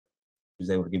was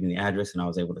able to give me the address, and I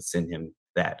was able to send him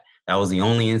that. That was the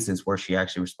only instance where she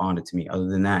actually responded to me. Other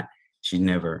than that, she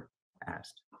never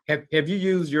asked. Have you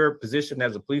used your position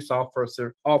as a police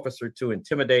officer to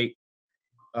intimidate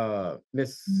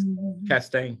Miss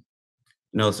Chastain?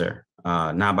 No, sir.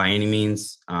 Not by any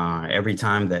means. Every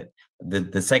time that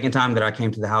the second time that I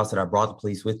came to the house that I brought the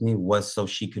police with me was so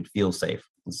she could feel safe.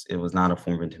 It was not a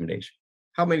form of intimidation.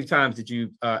 How many times did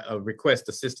you request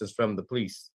assistance from the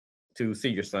police to see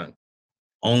your son?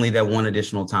 Only that one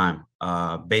additional time.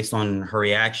 Based on her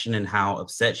reaction and how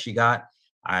upset she got,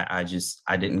 I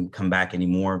didn't come back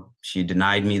anymore. She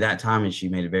denied me that time, and she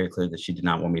made it very clear that she did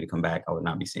not want me to come back. I would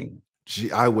not be seeing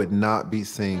him. I would not be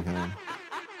seeing him.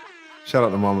 Shout out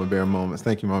to Mama Bear Moments.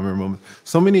 Thank you, Mama Bear Moments.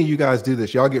 So many of you guys do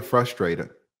this. Y'all get frustrated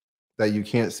that you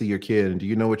can't see your kid. And do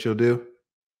you know what you'll do?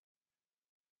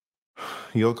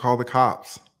 You'll call the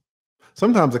cops.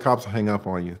 Sometimes the cops will hang up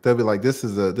on you. They'll be like, this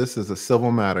is a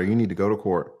civil matter. You need to go to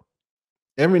court.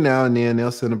 Every now and then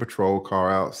they'll send a patrol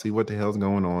car out, see what the hell's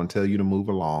going on, tell you to move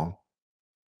along.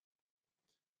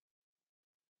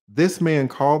 This man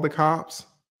called the cops,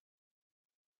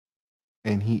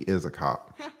 and he is a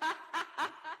cop.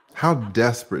 How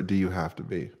desperate do you have to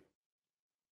be?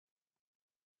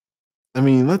 I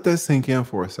mean, let that sink in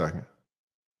for a second.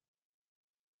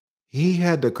 He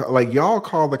had to, like, y'all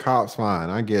call the cops, fine,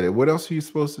 I get it. What else are you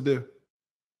supposed to do?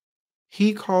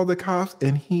 He called the cops,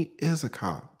 and he is a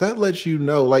cop. That lets you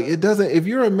know, like, it doesn't, if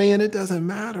you're a man, it doesn't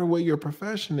matter what your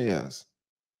profession is.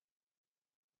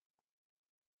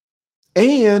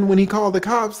 And when he called the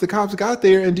cops got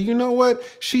there, and do you know what?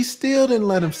 She still didn't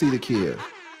let him see the kid.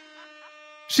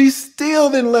 She still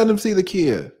didn't let him see the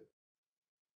kid.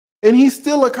 And he's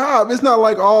still a cop. It's not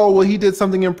like, oh, well, he did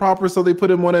something improper, so they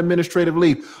put him on administrative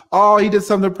leave. Oh, he did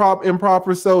something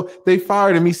improper, so they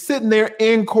fired him. He's sitting there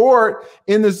in court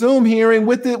in the Zoom hearing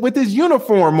with his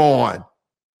uniform on.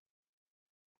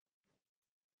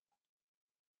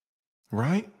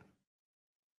 Right?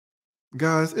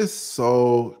 Guys, it's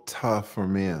so tough for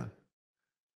men.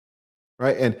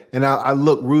 Right? And I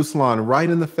look Ruslan right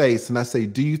in the face and I say,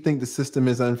 do you think the system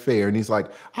is unfair? And he's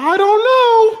like, I don't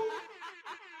know.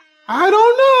 I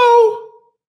don't know.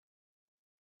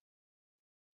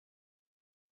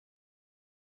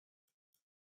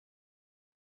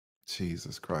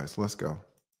 Jesus Christ, let's go.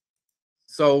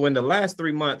 So in the last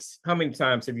 3 months, how many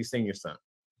times have you seen your son?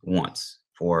 Once,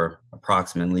 for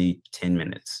approximately 10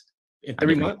 minutes. In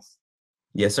 3 months?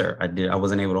 Yes, sir. I did. I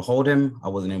wasn't able to hold him. I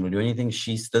wasn't able to do anything.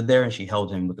 She stood there and she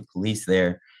held him with the police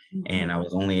there. And I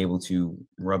was only able to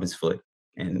rub his foot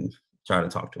and try to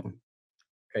talk to him.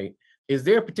 Okay. Is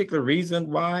there a particular reason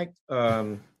why?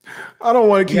 I don't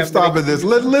want to keep stopping this.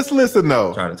 Let's listen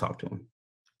though. Try to talk to him.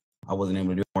 I wasn't able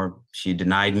to do more. She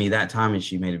denied me that time, and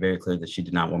she made it very clear that she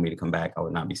did not want me to come back. I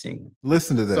would not be seeing him.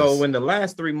 Listen to this. So in the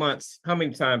last 3 months, how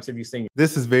many times have you seen?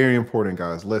 This is very important,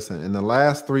 guys. Listen, in the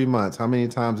last 3 months, how many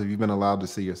times have you been allowed to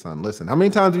see your son? Listen, how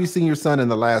many times have you seen your son in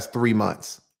the last 3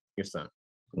 months? Your son?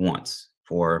 Once,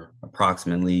 for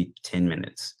approximately 10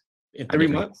 minutes. In 3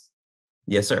 months?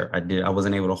 Yes, sir. I did. I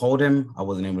wasn't able to hold him. I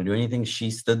wasn't able to do anything. She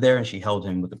stood there and she held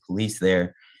him with the police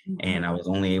there. And I was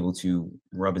only able to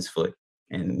rub his foot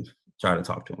and try to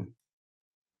talk to him.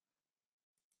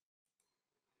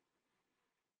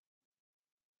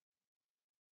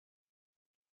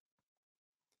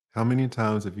 How many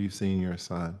times have you seen your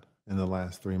son in the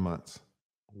last 3 months?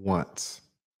 Once.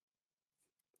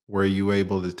 Were you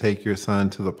able to take your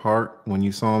son to the park when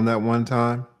you saw him that one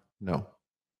time? No.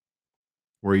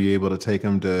 Were you able to take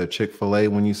him to Chick-fil-A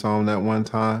when you saw him that one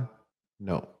time?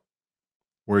 No.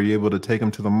 Were you able to take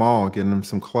him to the mall, get him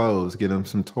some clothes, get him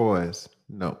some toys?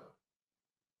 No.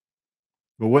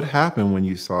 But what happened when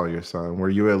you saw your son? Were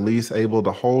you at least able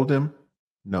to hold him?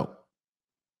 No.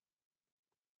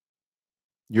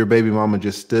 Your baby mama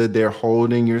just stood there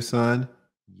holding your son?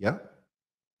 Yep.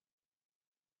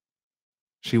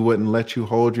 She wouldn't let you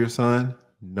hold your son?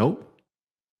 Nope.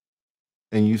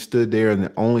 And you stood there and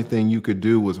the only thing you could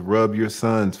do was rub your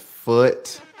son's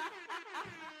foot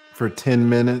for 10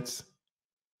 minutes?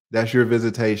 That's your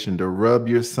visitation, to rub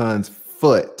your son's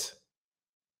foot